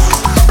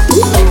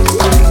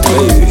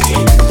 Baby.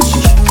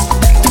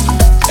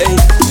 Ey,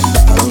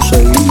 Aaron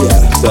Sevilla,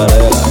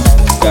 Varela,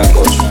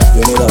 Cacos,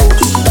 Johnny Laus,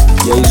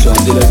 Jason,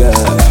 dile que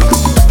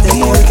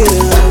ella quiere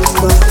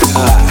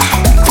rumba.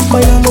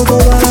 Bailando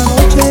toda la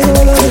noche, yo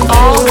le doy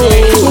fuego,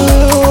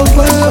 fuego,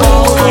 fuego.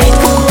 Toda la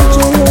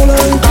noche yo le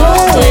doy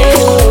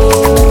fuego.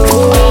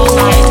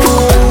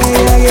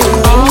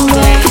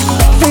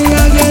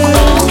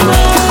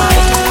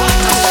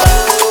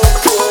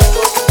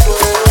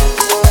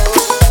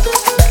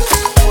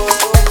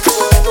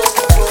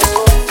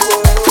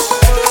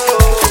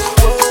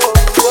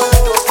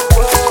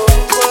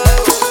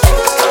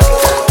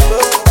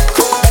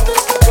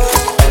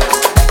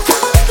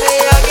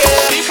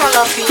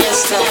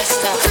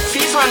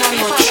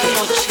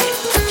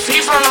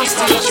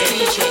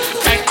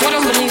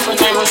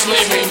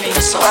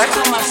 I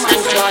call my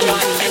friend Johnny,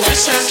 and I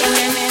said to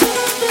him,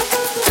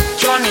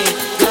 Johnny,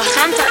 la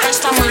gente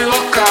está muy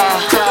loca.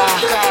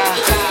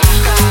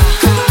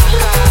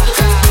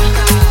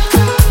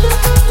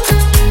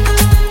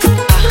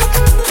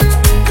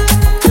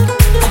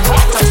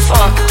 What the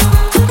fuck?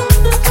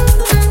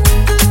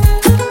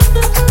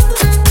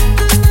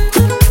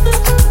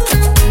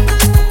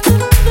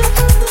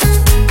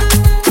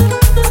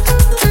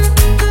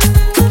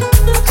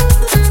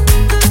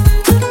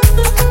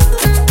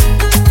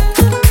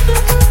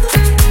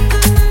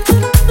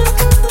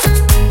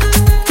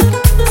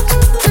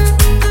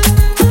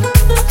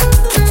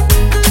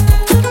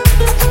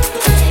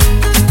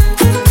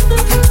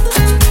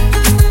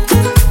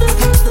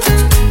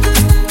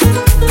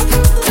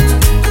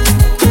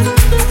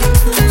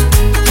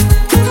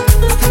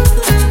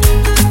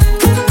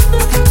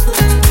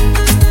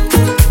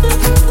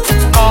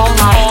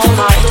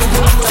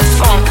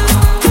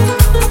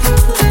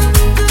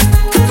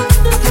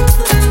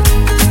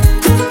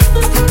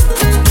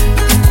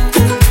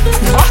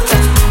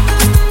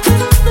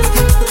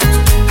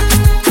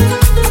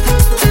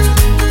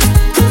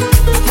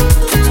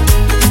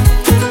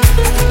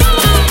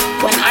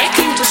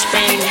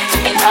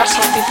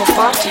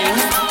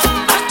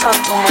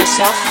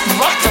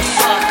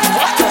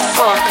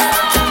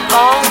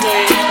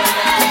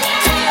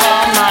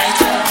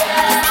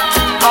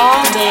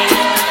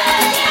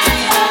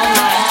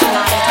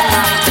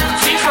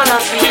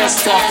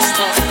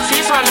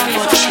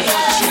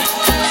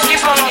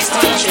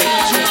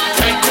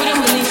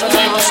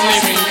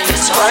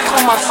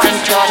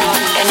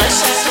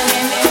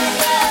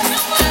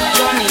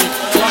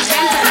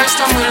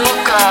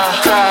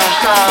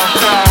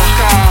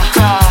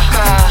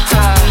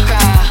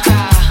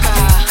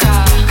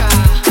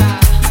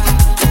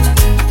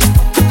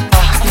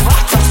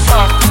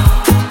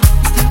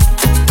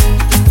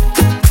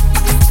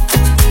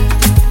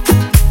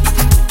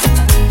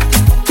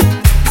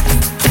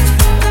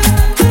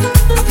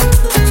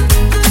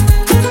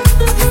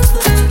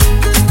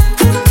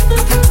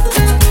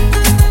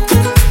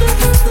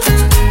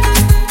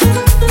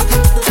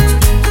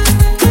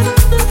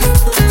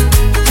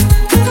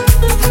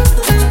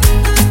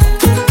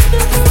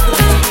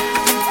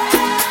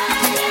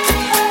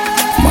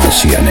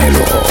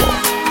 Massianello.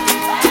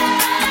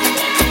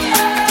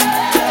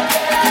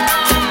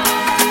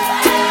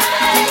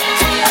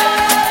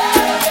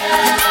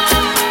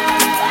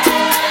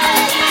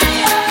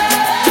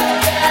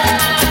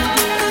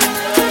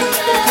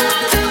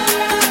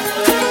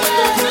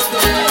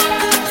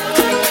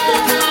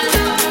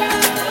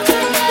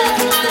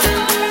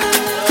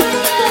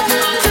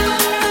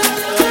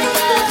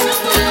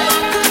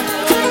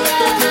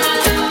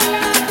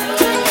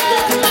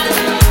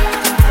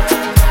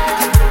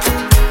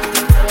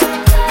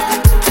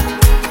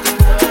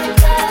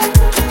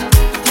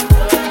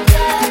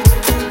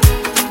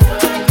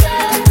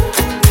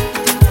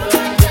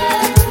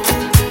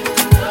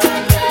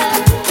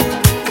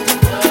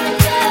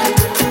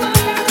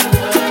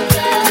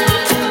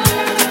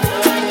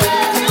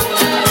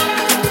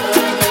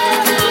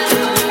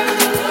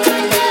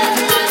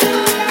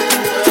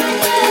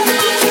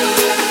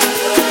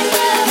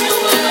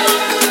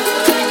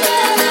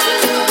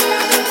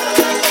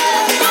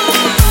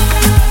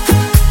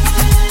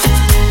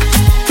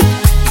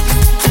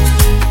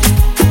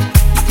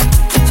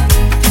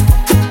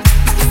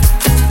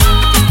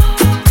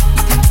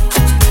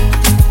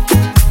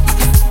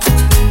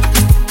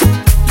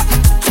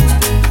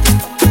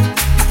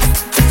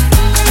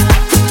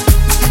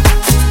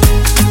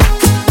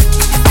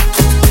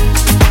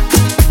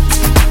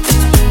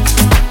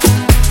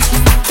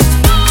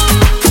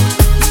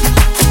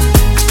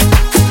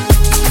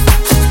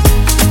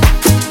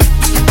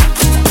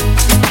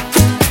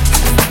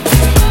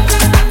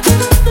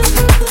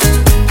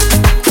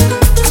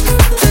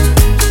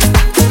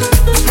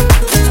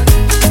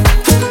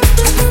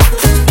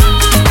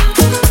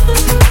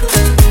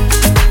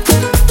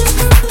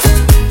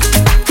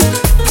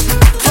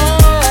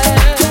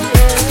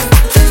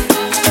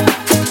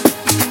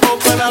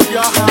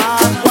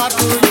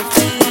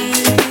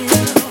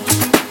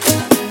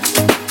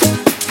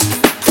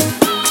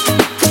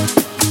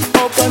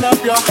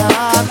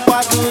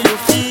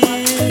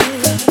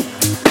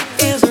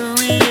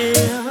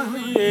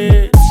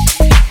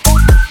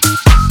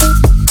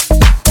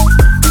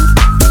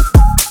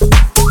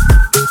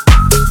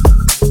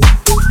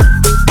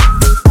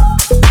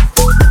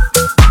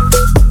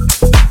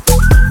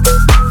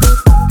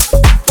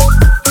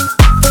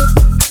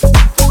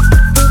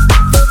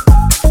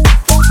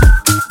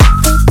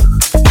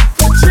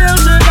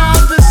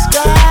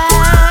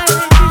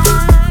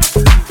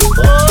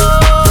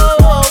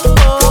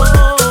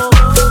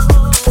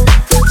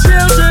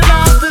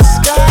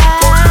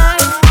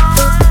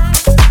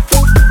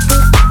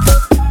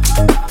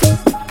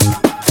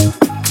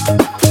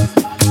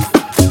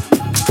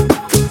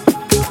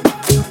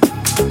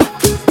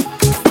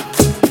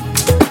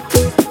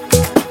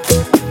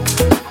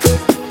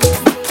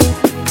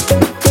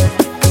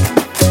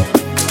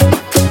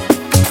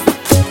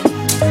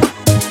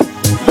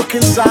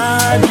 look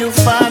inside, you'll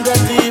find a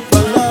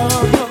deeper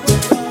love.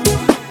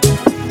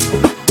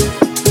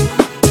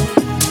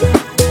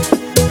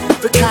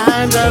 The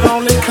kind that only